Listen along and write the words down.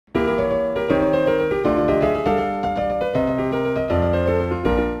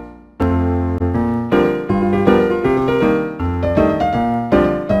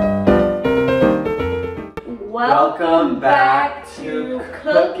back to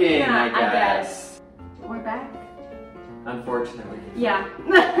cooking, I guess. We're back? Unfortunately. Yeah.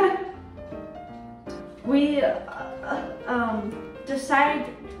 We decided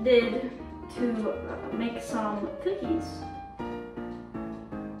to make some cookies.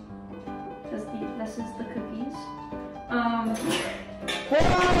 This is the cookies.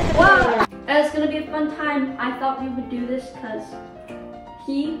 Wow! It's gonna be a fun time. I thought we would do this because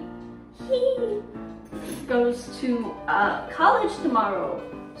he goes to college tomorrow.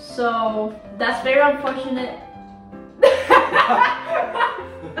 So that's very unfortunate.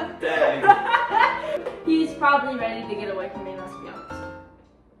 Dang. He's probably ready to get away from me, let's be honest.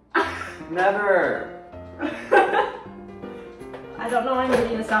 Never. I don't know why I'm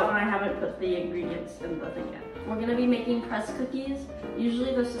getting this out when I haven't put the ingredients in the thing yet. We're gonna be making press cookies.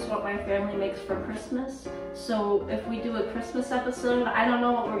 Usually this is what my family makes for Christmas. So if we do a Christmas episode, I don't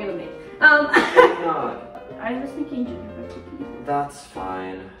know what we're gonna make. I was thinking gingerbread cookies. That's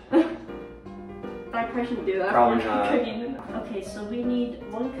fine. I probably shouldn't do that. Probably not. Cooking. Okay, so we need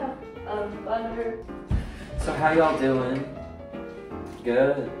 1 cup of butter. So how y'all doing?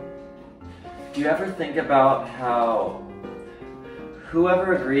 Good. Do you ever think about how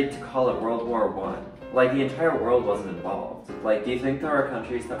whoever agreed to call it World War I, like the entire world wasn't involved? Like, do you think there are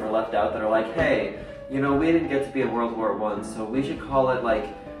countries that were left out that are like, hey, you know, we didn't get to be in World War I, so we should call it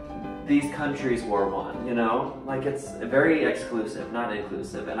like these countries War I, you know? Like, it's very exclusive, not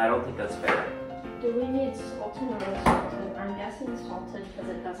inclusive, and I don't think that's fair. Do we need salted or no salted? I'm guessing salted because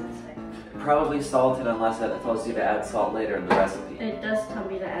it doesn't say. Probably salted unless it tells you to add salt later in the recipe. It does tell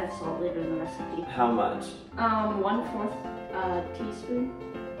me to add salt later in the recipe. How much? 1/4 teaspoon.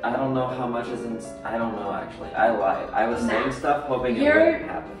 I don't know how much is in. I don't know actually. I lied. I was saying stuff hoping it wouldn't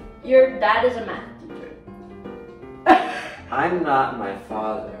happen. Your dad is a math teacher. I'm not my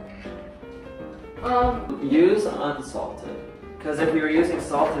father. Use unsalted. Because if we were using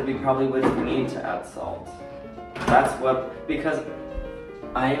salted, we probably wouldn't need to add salt. That's what, because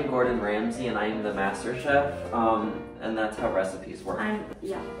I am Gordon Ramsay and I am the master chef, and that's how recipes work. I'm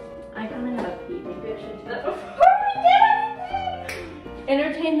kind of gonna pee. Maybe I should do that before we do anything.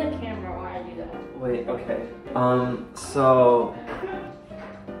 Entertain the camera while I do that. Wait, okay. So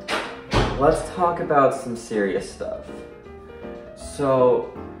let's talk about some serious stuff.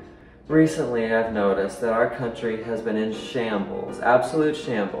 So recently I've noticed that our country has been in shambles, absolute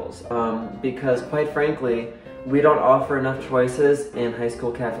shambles, because quite frankly, we don't offer enough choices in high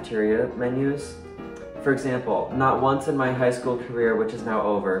school cafeteria menus. For example, not once in my high school career, which is now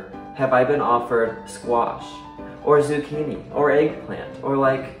over, have I been offered squash, or zucchini, or eggplant, or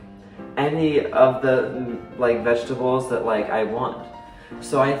like any of the like vegetables that like I want.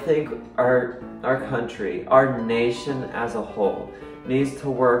 So I think our country, our nation as a whole, needs to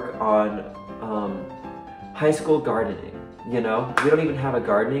work on high school gardening. You know, we don't even have a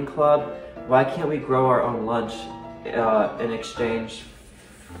gardening club. Why can't we grow our own lunch in exchange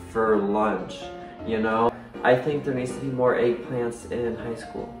for lunch? You know, I think there needs to be more eggplants in high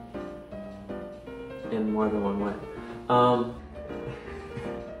school. In more than one way.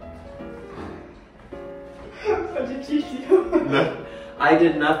 What did you do? No, I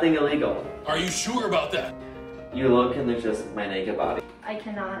did nothing illegal. Are you sure about that? You look and there's just my naked body. I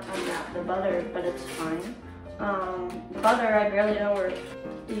cannot unwrap the butter, but it's fine. Butter, I barely know where.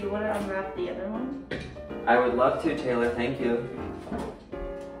 Do you want to unwrap the other one? I would love to, Taylor, thank you.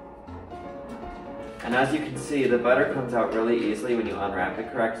 And as you can see, the butter comes out really easily when you unwrap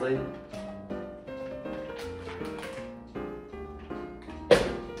it correctly.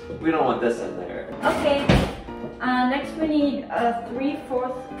 We don't want this in there. Okay, next we need a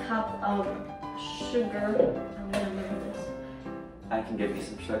 3/4 cup of sugar. I'm gonna move this. I can give you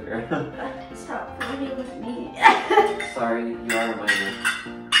some sugar. Stop fighting with me. Sorry, you are a minor.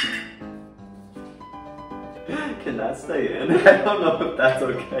 Can that stay in? I don't know if that's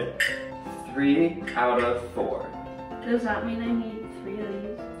okay. 3 out of 4. Does that mean I need 3 of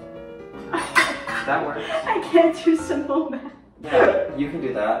these? That works. I can't do simple math. Yeah, you can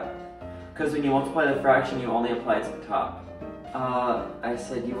do that. Because when you multiply the fraction, you only apply it to the top. I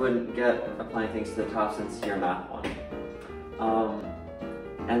said you wouldn't get applying things to the top since you're a math one.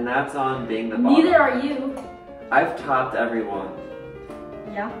 And that's on being the bottom. Neither are you. I've topped everyone.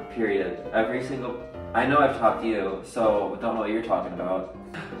 Yeah. Period. Every single... I know I've topped you, so don't know what you're talking about.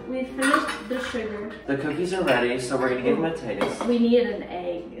 We finished the sugar. The cookies are ready, so we're gonna give them a taste. We needed an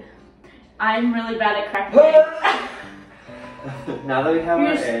egg. I'm really bad at cracking eggs. Now that we have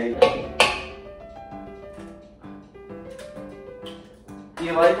our egg... Do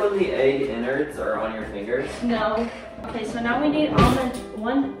you like when the egg innards are on your fingers? No. Okay, so now we need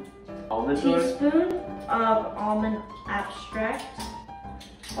one Almond teaspoon of almond abstract.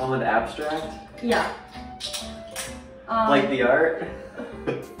 Almond abstract? Yeah. Like the art?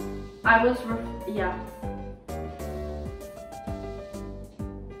 Yeah.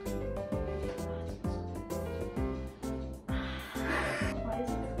 Why is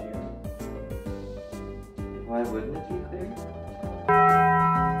it clear? Why wouldn't it be clear?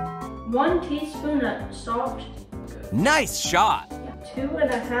 1 teaspoon of salt. Nice shot!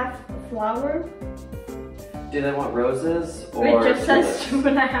 2.5 flour. Do they want roses or? It just says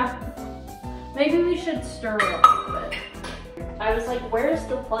 2.5. Maybe we should stir it up a bit. I was like, where's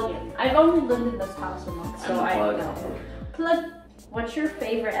the plug-in? I've only lived in this house a month, so I don't know. Plug. What's your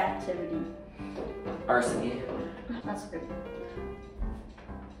favorite activity? Arsony. That's good.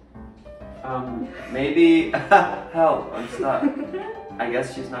 Maybe. Help! I'm stuck. I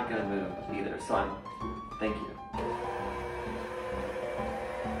guess she's not gonna move either, so thank you.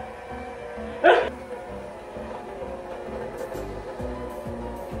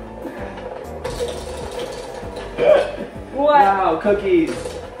 What? Wow, cookies!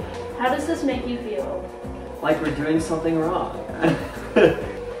 How does this make you feel? Like we're doing something wrong.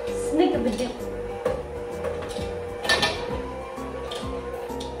 Snick of a dip.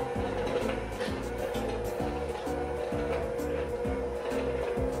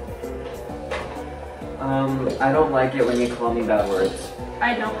 I don't like it when you call me bad words.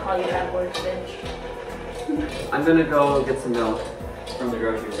 I don't call you bad words, bitch. I'm gonna go get some milk from the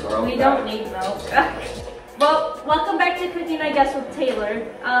grocery store. We don't need milk. Well, welcome back to Cooking, I guess, with Taylor.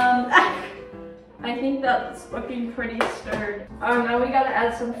 I think that's looking pretty stirred. Now we gotta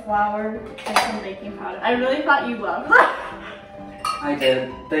add some flour and some baking powder. I really thought you loved. I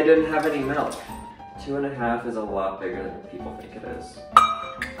did. They didn't have any milk. 2.5 is a lot bigger than people think it is.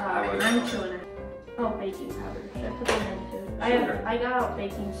 I'm 2.5. Oh, baking powder. Should I put that in too? Sure. I got out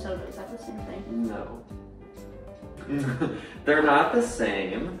baking soda. Is that the same thing? No. They're not the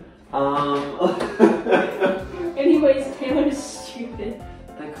same. Anyways, Taylor's stupid.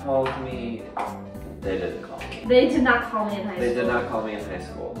 They called me. They didn't call me. They did not call me in high school. They did not call me in high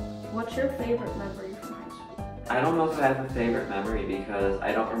school. What's your favorite memory from high school? I don't know if I have a favorite memory because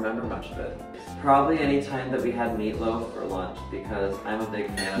I don't remember much of it. Probably any time that we had meatloaf for lunch because I'm a big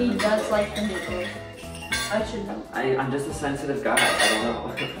fan He of does like the meatloaf. I should know. I'm just a sensitive guy. I don't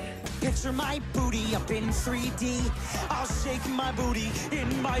know. Picture my booty up in 3D. I'll shake my booty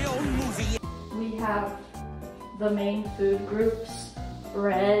in my own movie. We have the main food groups: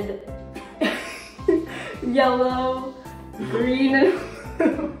 red, yellow, green,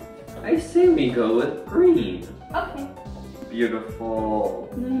 and I say we go with green. okay. Beautiful.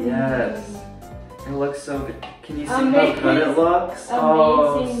 Mm. Yes. It looks so good. Can you see Amazing. how good it looks?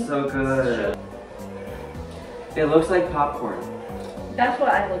 Oh, Amazing. so good. It looks like popcorn. That's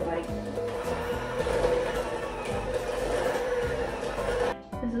what I look like.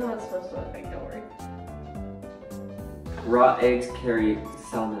 This is what it's supposed to look like, don't worry. Raw eggs carry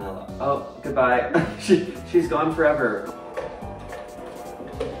salmonella. Oh, goodbye. She's gone forever.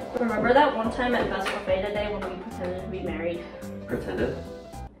 Remember that one time at Best Buffet today when we pretended to be married? Pretended?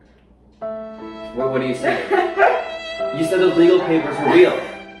 What do you say? You said the legal papers were real.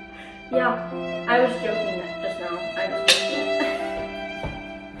 Yeah, I was joking just now. I was joking.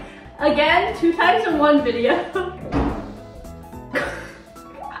 Again, 2 times in one video.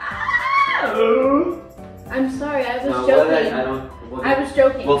 I'm sorry, I was No, joking. I was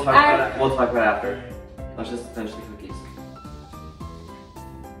joking. We'll talk about it after. Let's just finish the cookies.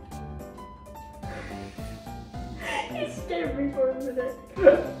 He stared at me for a minute.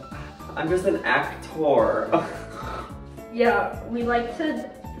 I'm just an actor. Yeah, we like to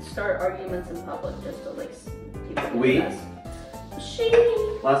start arguments in public just to like people get We? us. She.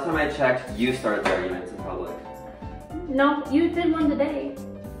 Last time I checked, you started the arguments in public. No, you did one today.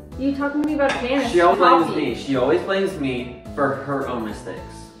 You talking to me about Janice? She always blames coffee. me. She always blames me for her own mistakes.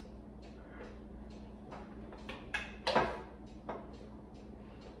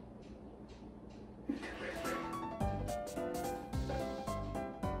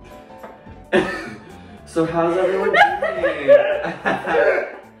 So how's everyone doing?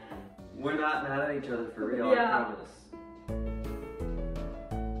 We're not mad at each other for real, I promise.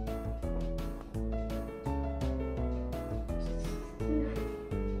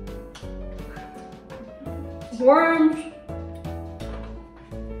 Worms.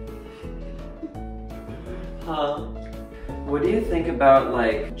 What do you think about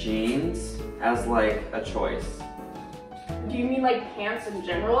like jeans as like a choice? Do you mean like pants in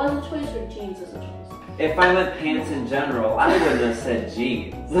general as a choice or jeans as a choice? If I meant pants in general, I wouldn't have said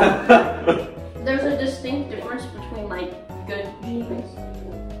jeans. There's a distinct difference between like good jeans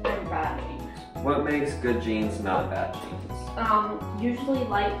and bad jeans. What makes good jeans not bad jeans? Usually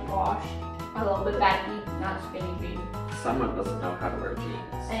light wash, a little bit baggy, not skinny jeans. Someone doesn't know how to wear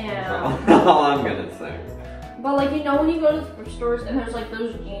jeans. Yeah. That's all I'm gonna say. But like, you know when you go to the thrift stores and there's like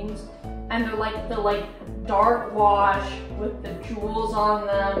those jeans and they're like the dark wash with the jewels on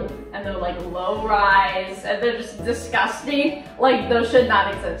them and they're like low rise and they're just disgusting. Like those should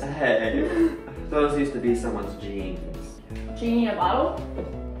not exist. Hey, those used to be someone's jeans. Genie in a bottle?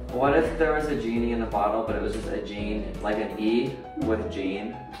 What if there was a genie in a bottle, but it was just a jean, like an E with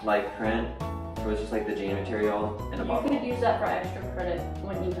jean, like print? It was just like the jean material in a bottle. You could use that for extra credit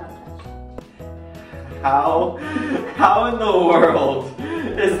when you have test. How in the world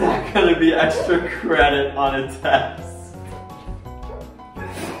is that gonna be extra credit on a test?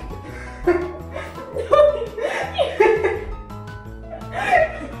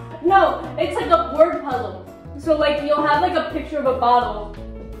 No, it's like a word puzzle. So like you'll have like a picture of a bottle,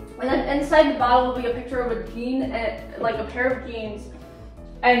 and then inside the bottle will be a picture of a jean, and like a pair of jeans,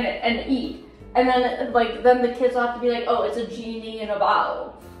 and an E. And then then the kids will have to be like, oh, it's a genie in a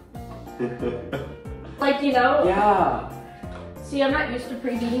bottle. Like, you know? Yeah. See, I'm not used to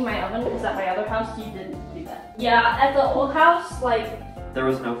preheating my oven because at my other house you didn't do that. Yeah, at the old house, like, there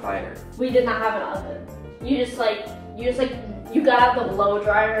was no fire. we did not have an oven. You you got out the blow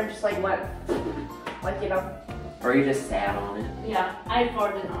dryer and just like went, like, you know. Or you just sat on it. Yeah, I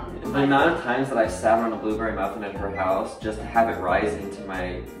farted on it. The amount of times that I sat on a blueberry muffin at her house just to have it rise into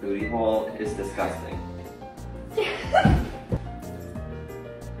my booty hole is disgusting.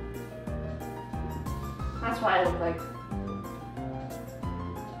 That's what I look like.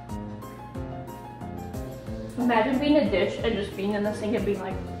 Imagine being a dish and just being in the sink and being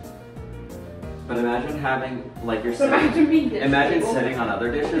like. But imagine having, like, you're Imagine being dish imagine table. sitting on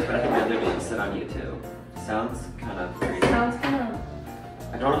other dishes, but having other dishes sit on you too. Sounds kind of crazy. Sounds kind of.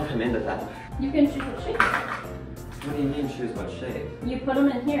 I don't know if I'm into that. You can choose what shape. What do you mean choose what shape? You put them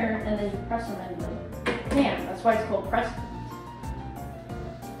in here and then you press them in the pan. That's why it's called press.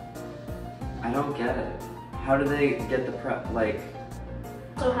 I don't get it. How do they get the like?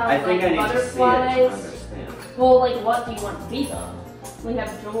 So how I think like I need to see it to butterflies. understand. Well, like what do you want to be though? We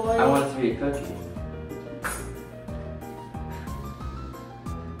have joy. I want it to be a cookie.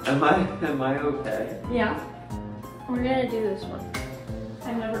 Am I okay? Yeah. We're gonna do this one.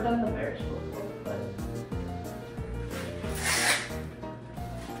 I've never done the bears before, but.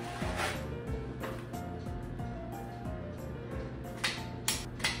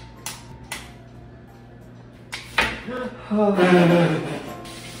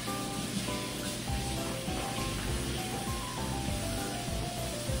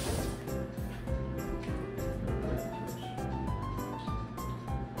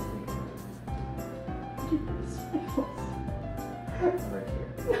 Right here.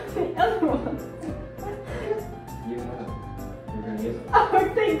 The other one. You have it. You're gonna use it. Oh,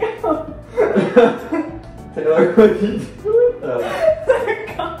 where'd they go? Taylor, what did you do with them? They're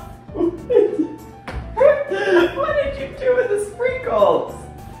gone. What did you do with the sprinkles?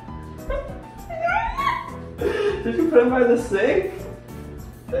 Did you put them by the sink?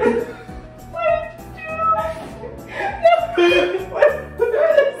 What did you do? What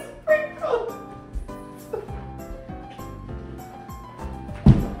are the sprinkles?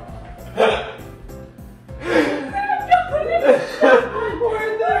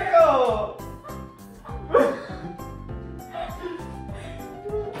 Where'd they go?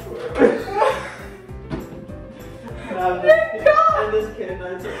 And this kid and I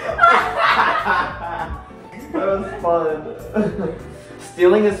took that was fun.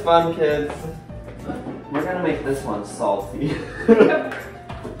 Stealing is fun, kids. We're gonna make this one salty.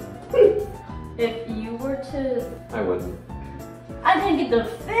 If you were to... I wouldn't. I didn't get to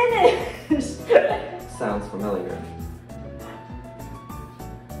finish! Sounds familiar.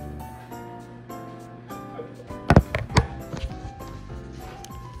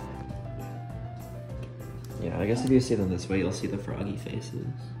 Yeah, I guess if you see them this way, you'll see the froggy faces.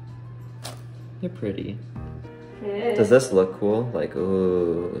 They're pretty. Does this look cool? Like,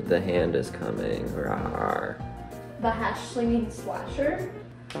 ooh, the hand is coming. Rawr. The hash slinging slasher?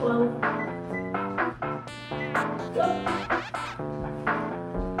 Well... Go.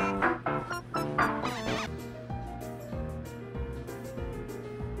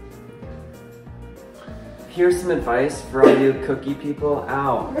 Here's some advice for all you cookie people.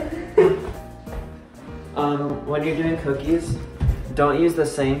 Ow. When you're doing cookies, don't use the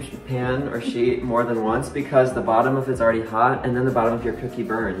same pan or sheet more than once because the bottom of it's already hot and then the bottom of your cookie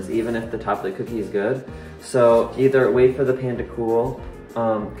burns, even if the top of the cookie is good. So either wait for the pan to cool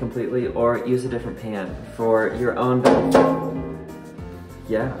completely or use a different pan for your own benefit.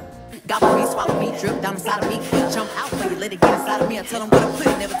 Yeah. Gobble me, swallow me, drip down inside of me. Jump out for you, let it get inside of me. I tell them where to put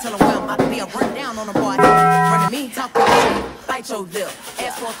it, never tell them where I'm about to be. I run down on them, boy. Running me, talk to me, bite your lip.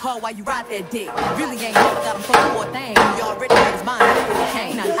 Ask for a call while you ride that dick. Really ain't never got him fucking for a thing. You already got his mind, that's what he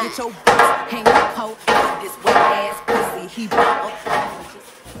came. Now get your bitch, hang your coat, put this wet ass pussy, he bought.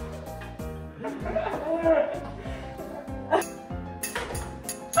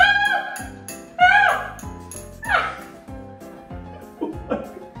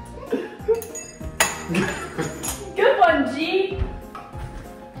 Good one, G.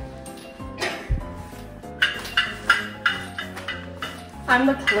 I'm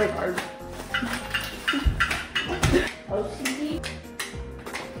the color guard. OCD.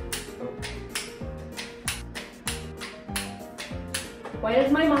 Why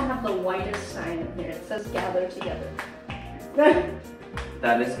does my mom have the whitest sign in here? It says gather together.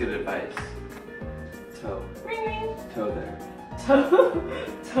 That is good advice. Toe. Ring ring. Toe there.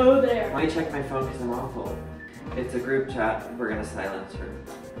 Toe there. Let me check my phone because I'm awful. It's a group chat. We're gonna silence her.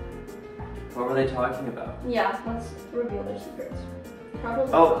 What were they talking about? Yeah, let's reveal their secrets.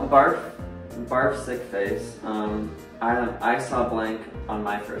 Probably. Oh, barf sick face. I saw blank on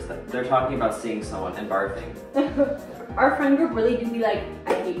my first. They're talking about seeing someone and barfing. Our friend group really do be like,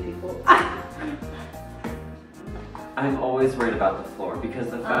 I hate people. I'm always worried about the floor because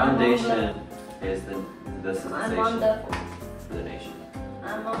the foundation is the sensation for the nation.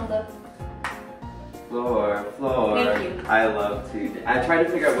 I'm on the Floor. Thank you. I love to. I tried to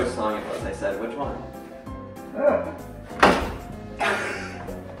figure out which song it was. I said, which one?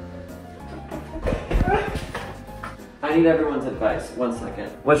 I need everyone's advice. 1 second.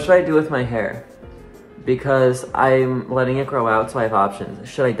 What should I do with my hair? Because I'm letting it grow out, so I have options.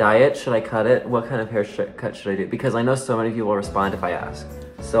 Should I dye it? Should I cut it? What kind of haircut should I do? Because I know so many people will respond if I ask.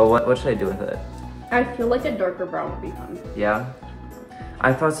 So what should I do with it? I feel like a darker brown would be fun. Yeah?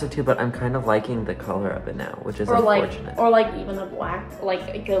 I thought so too, but I'm kind of liking the color of it now, which is unfortunate. Or like even a black,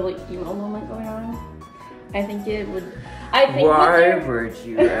 like a good like emo moment going on. I think it would. Why would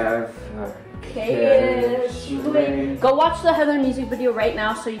you ever kiss me? Go watch the Heather music video right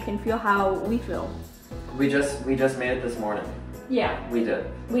now so you can feel how we feel. We just made it this morning. Yeah. We did.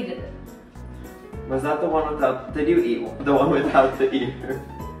 We did it. Was that the one without? Did you eat the one without the ear?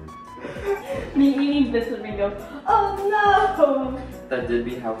 Me eating this and me go, oh no! That did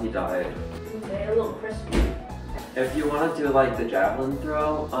be how he died. Okay, a little crispy. If you want to do like the javelin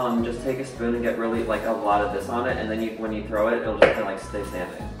throw, just take a spoon and get really like a lot of this on it, and then when you throw it, it'll just kind of like stay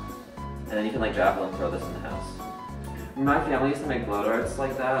standing. And then you can like javelin throw this in the house. My family used to make blow darts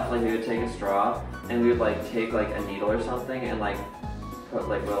like that. Like we would take a straw and we would like take like a needle or something and like put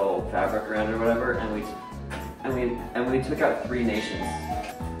like little fabric around it or whatever, and we took out 3 nations.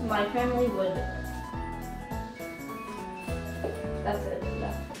 My family would. That's it.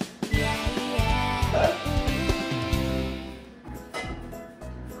 Yeah.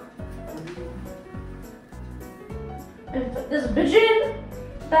 And put this bitch in.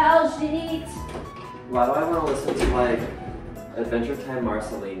 Bow sheets. Why do I want to listen to like Adventure Time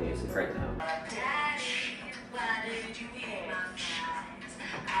Marceline music right now?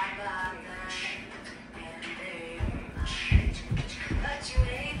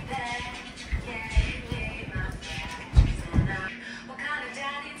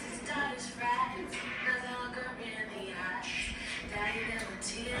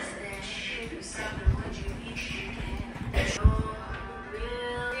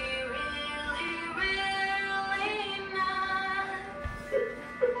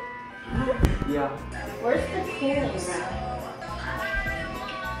 Yeah. Where's the cooling rack?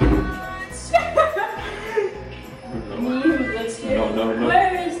 No.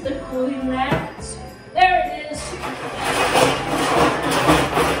 Where is the cooling rack? There it is.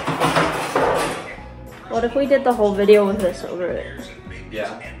 What if we did the whole video with this over it?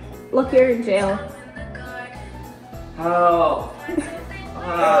 Yeah. Look, you're in jail. Help!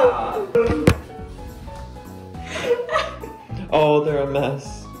 Ah. Oh, they're a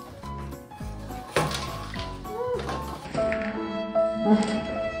mess.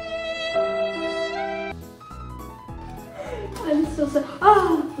 I'm so sad.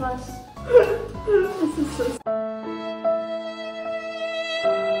 Oh, mess. This is so sad.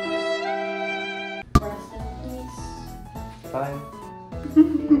 Rest in peace. Bye.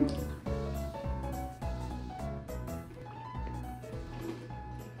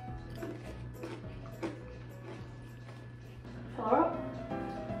 Hello?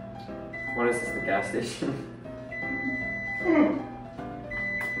 What is this, the gas station?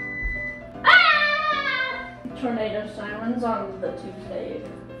 Tornado sirens on the Tuesday,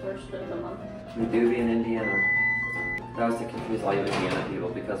 1st of the month. We do be in Indiana. That was to confuse all you Indiana people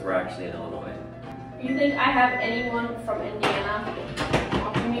because we're actually in Illinois. You think I have anyone from Indiana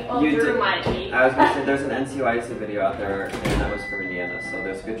watching me? Oh, You you're did. my age. I was gonna say there's an NCYC video out there and that was from Indiana, so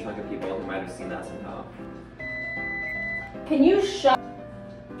there's a good chunk of people who might have seen that somehow. Can you shut?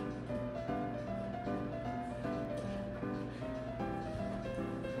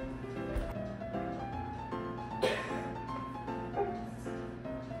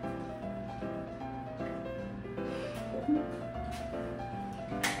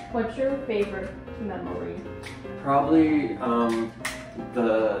 What's your favorite memory? Probably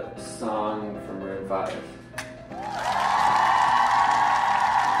the song from Maroon 5.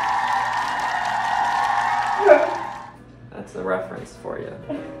 That's a reference for you.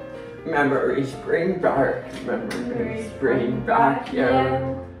 Memories bring back, memories bring back,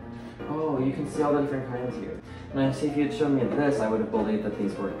 yeah. Oh, you can see all the different kinds here. And I see if you'd shown me this, I would have believed that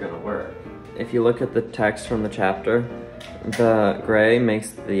these weren't gonna work. If you look at the text from the chapter, the gray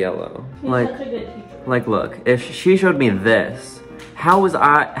makes the yellow. He's such a good teacher. Like, look, if she showed me this, how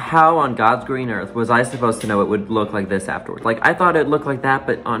on God's green earth was I supposed to know it would look like this afterwards? Like, I thought it looked like that,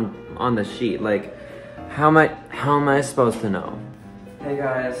 but on the sheet. Like, how am I supposed to know? Hey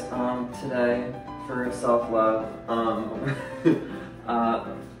guys, today for self-love,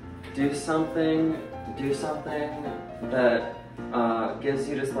 do something that gives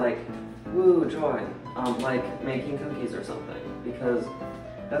you just like, woo, joy. Like making cookies or something, because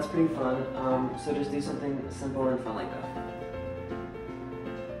that's pretty fun. So just do something simple and fun like that.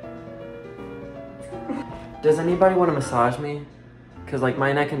 Does anybody want to massage me? Cause like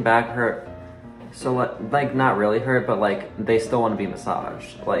my neck and back hurt. So like not really hurt, but like they still want to be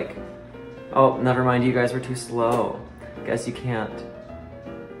massaged. Like, oh, never mind, you guys were too slow. Guess you can't.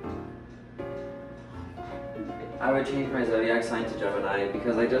 I would change my zodiac sign to Gemini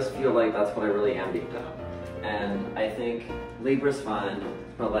because I just feel like that's what I really am deep down. And I think Libra's fun,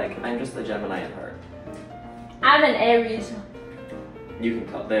 but like I'm just a Gemini at heart. I'm an Aries. You can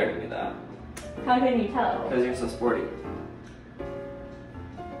tell, there give me that. How can you tell? Because you're so sporty.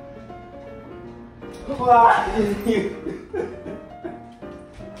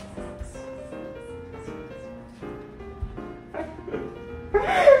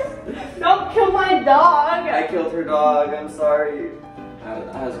 Don't kill my dog! I killed her dog, I'm sorry.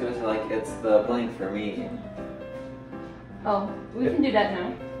 I was gonna say like, it's the blank for me. Oh, we can do that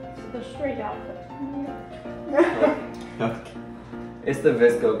now. The straight outfit. Okay. It's the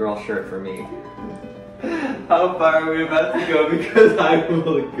Visco girl shirt for me. How far are we about to go? Because I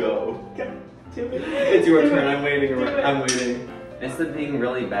will go. It's your turn, I'm waiting. I'm waiting. It's the being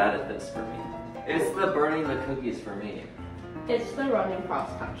really bad at this for me. It's the burning the cookies for me. It's the running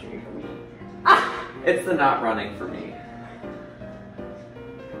cross country for me. It's the not running for me.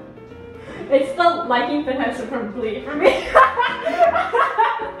 It's the liking Vanessa from Glee for me.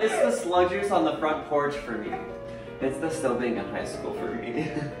 It's the slug juice on the front porch for me. It's the still being in high school for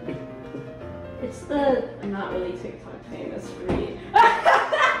me. It's the not really TikTok famous for me.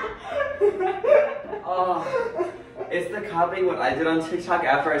 Oh, it's the copying what I did on TikTok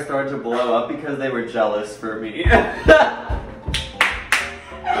after I started to blow up because they were jealous for me.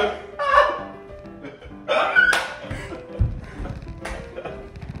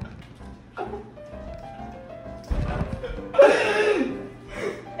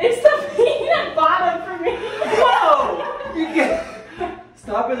 It's the peanut bottom for me. Whoa! You can't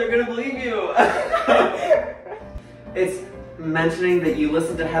stop it, they're gonna believe you. It's mentioning that you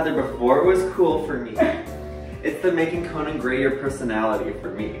listened to Heather before it was cool for me. It's the making Conan Gray your personality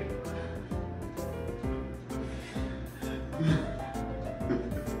for me.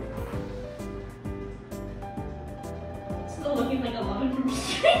 Still looking like 11 from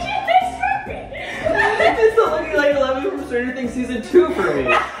Stranger Things for me. It's still looking like 11 from Stranger Things season 2 for me.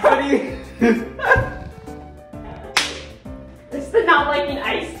 What do you? It's the not liking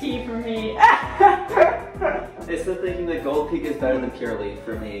iced tea for me. It's the thinking that Gold Peak is better than Pure Leaf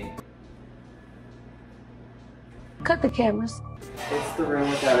for me. Cut the cameras. It's the room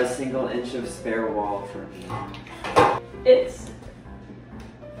without a single inch of spare wall for me. It's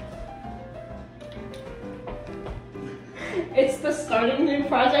the starting new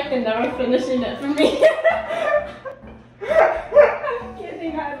project and never finishing it for me. I'm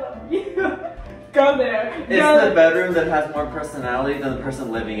kidding, I love you. Go there. It's the bedroom that has more personality than the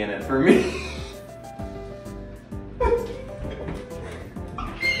person living in it for me.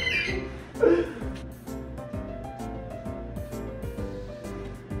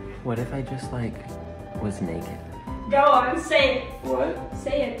 What if I just like was naked? Go on, say it. What?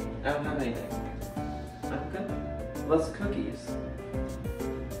 Say it. I don't have anything. I'm good. Less cookies.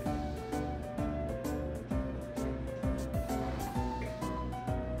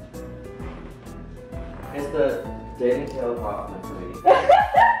 Caleb Hoffman for me.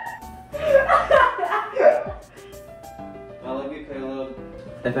 I love you, Caleb.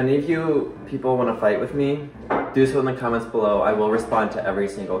 If any of you people want to fight with me, do so in the comments below. I will respond to every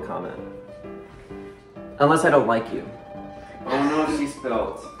single comment. Unless I don't like you. Oh no, she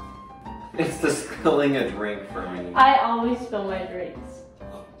spilled. It's the spilling a drink for me. I always spill my drinks.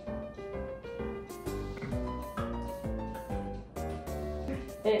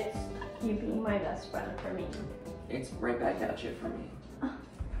 It's you being my best friend for me. It's right back at you for me.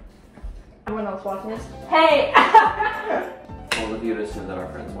 Everyone else watching this? Hey! All of you to assume that our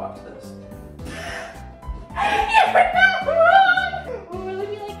friends watch this. You're not wrong! We'll really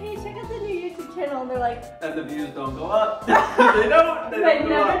be like, hey, check out the new YouTube channel. And they're like, And the views don't go up. They don't. They They don't go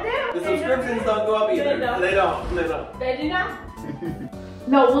never up. do. The They subscriptions never don't go up either. They don't. They don't. They don't. they do not?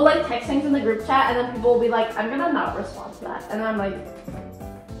 No, we'll like text things in the group chat and then people will be like, I'm gonna not respond to that. And I'm like,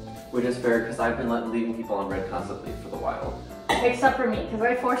 Which is fair because I've been leaving people on red constantly for the while. except for me, because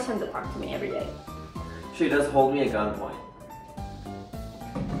I force him to talk to me every day. She does hold me at gunpoint.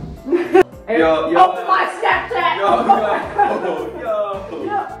 Yo, yo. my Snapchat!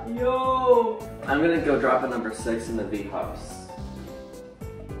 Yo. I'm gonna go drop a number 6 in the V house.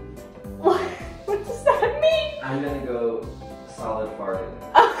 What does that mean? I'm gonna go solid farting.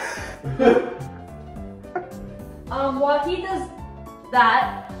 While he does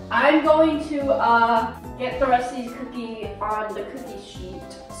that, I'm going to get the rest of these cookies on the cookie sheet.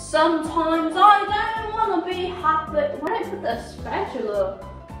 Sometimes I don't want to be hot, but when I put the spatula.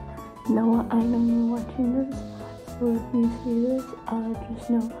 Noah, I know you're watching this, so if you see this, just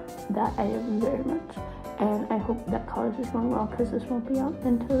know that I love you very much. And I hope that college is going well, because this won't be out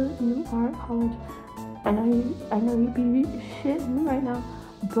until you are at college. I know you'd be shitting right now,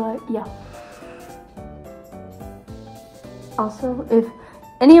 but yeah. Also, if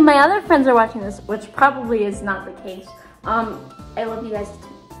any of my other friends are watching this, which probably is not the case, I love you guys too.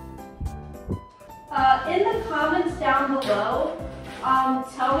 In the comments down below,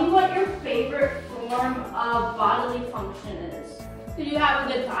 tell me what your favorite form of bodily function is. Did you have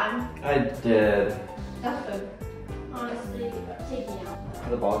a good time? I did. That's good. Honestly, take me out. For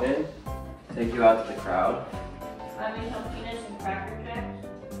the ball game? Take you out to the crowd. I made some peanuts and Cracker Jacks.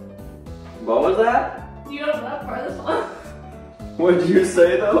 What was that? You don't know that part of this one? What did you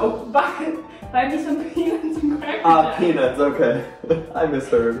say though? Buy me some peanuts and Cracker Jacks. Peanuts, okay. I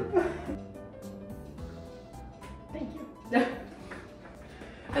misheard. Thank you.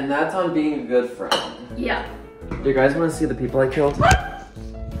 And that's on being a good friend. Yeah. Do you guys want to see the people I killed?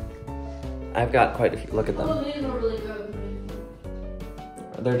 I've got quite a few. Look at them. Oh, these are really good.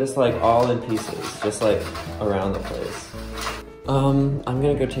 They're just like all in pieces, just like around the place. I'm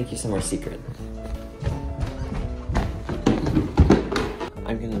gonna go take you somewhere secret.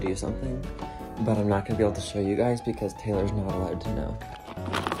 I'm gonna do something, but I'm not gonna be able to show you guys because Taylor's not allowed to know.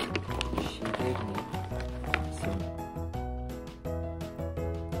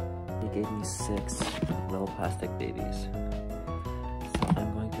 He gave me 6 little plastic babies. So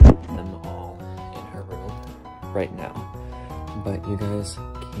I'm going to put them all in her room right now. But you guys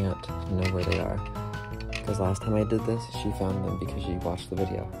can't know where they are. Because last time I did this, she found them because she watched the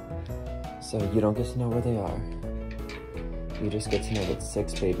video. So you don't get to know where they are. You just get to know that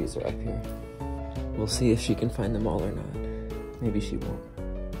 6 babies are up here. We'll see if she can find them all or not. Maybe she won't.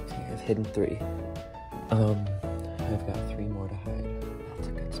 Okay, I've hidden 3. I've got 3 more to hide. That's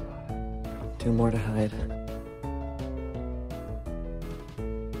a good spot. 2 more to hide.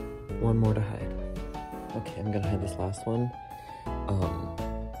 1 more to hide. Okay, I'm gonna hide this last one.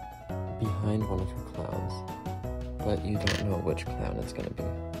 Behind one of her clowns. But you don't know which clown it's gonna be.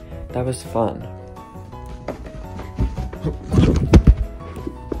 That was fun.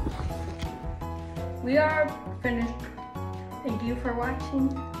 We are finished. Thank you for watching,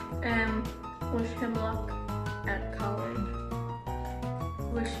 and wish him luck at college.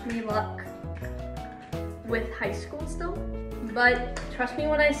 Wish me luck with high school still, but trust me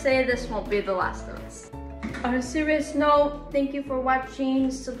when I say this won't be the last of us. On a serious note, thank you for watching.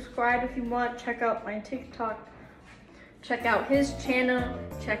 Subscribe if you want. Check out my TikTok. Check out his channel.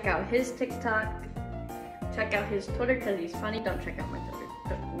 Check out his TikTok. Check out his Twitter because he's funny. Don't check out my Twitter.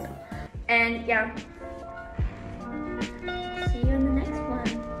 No. And yeah. See you in the next one.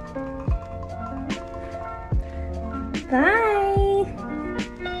 Bye.